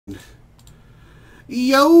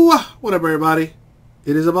Yo, what up everybody?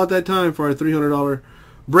 It is about that time for our $300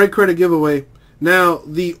 break credit giveaway. Now,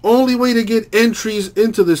 the only way to get entries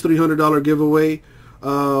into this $300 giveaway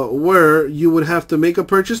where you would have to make a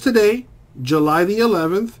purchase today, July the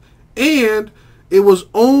 11th, and it was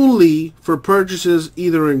only for purchases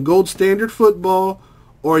either in Gold Standard Football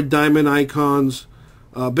or Diamond Icons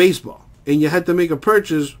Baseball. And you had to make a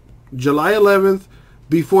purchase July 11th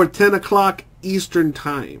before 10 o'clock Eastern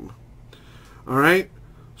Time. Alright,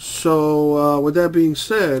 so with that being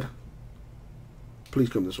said, please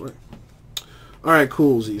come this way. Alright,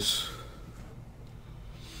 coolsies.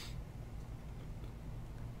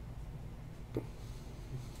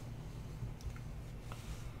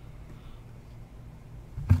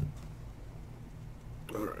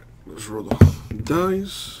 Alright, let's roll the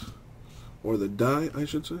dice, or the die, I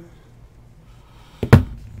should say.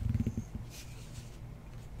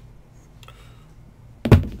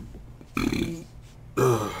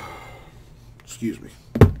 Excuse me.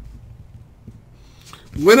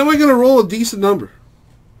 When am I going to roll a decent number?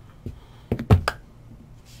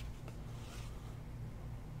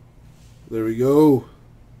 There we go.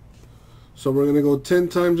 So we're going to go 10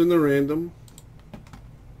 times in the random.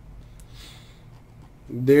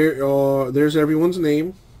 There's everyone's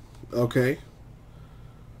name. Okay.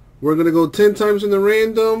 We're going to go 10 times in the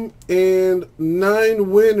random, and 9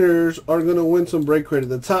 winners are going to win some break credit.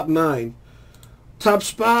 The top 9. Top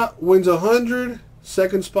spot wins 100,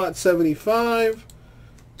 second spot 75,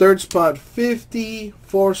 third spot 50,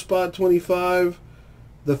 fourth spot 25,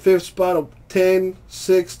 the fifth spot 10,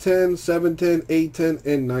 6, 10, 7, 10, 8, 10,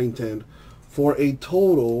 and 9, 10, for a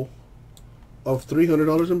total of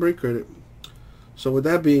 $300 in break credit. So with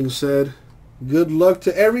that being said, good luck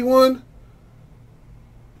to everyone.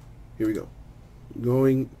 Here we go.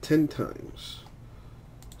 Going 10 times.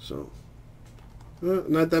 So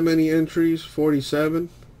not that many entries, 47.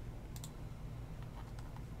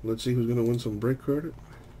 Let's see who's going to win some break credit.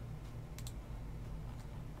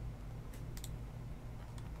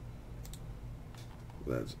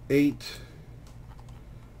 That's 8.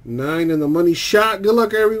 9 in the money shot. Good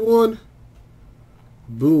luck, everyone.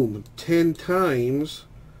 Boom. 10 times.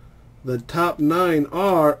 The top 9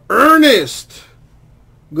 are Ernest,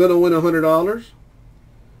 going to win $100.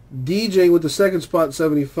 DJ with the second spot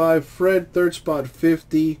 75, Fred third spot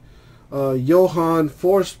 50, Johan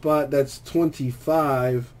fourth spot, that's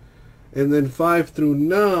 25, and then 5 through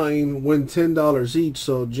 9 win $10 each.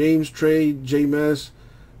 So James, Trey, J-Mess,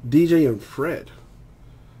 DJ, and Fred.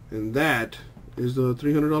 And that is the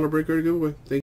 $300 break credit giveaway. Thank you.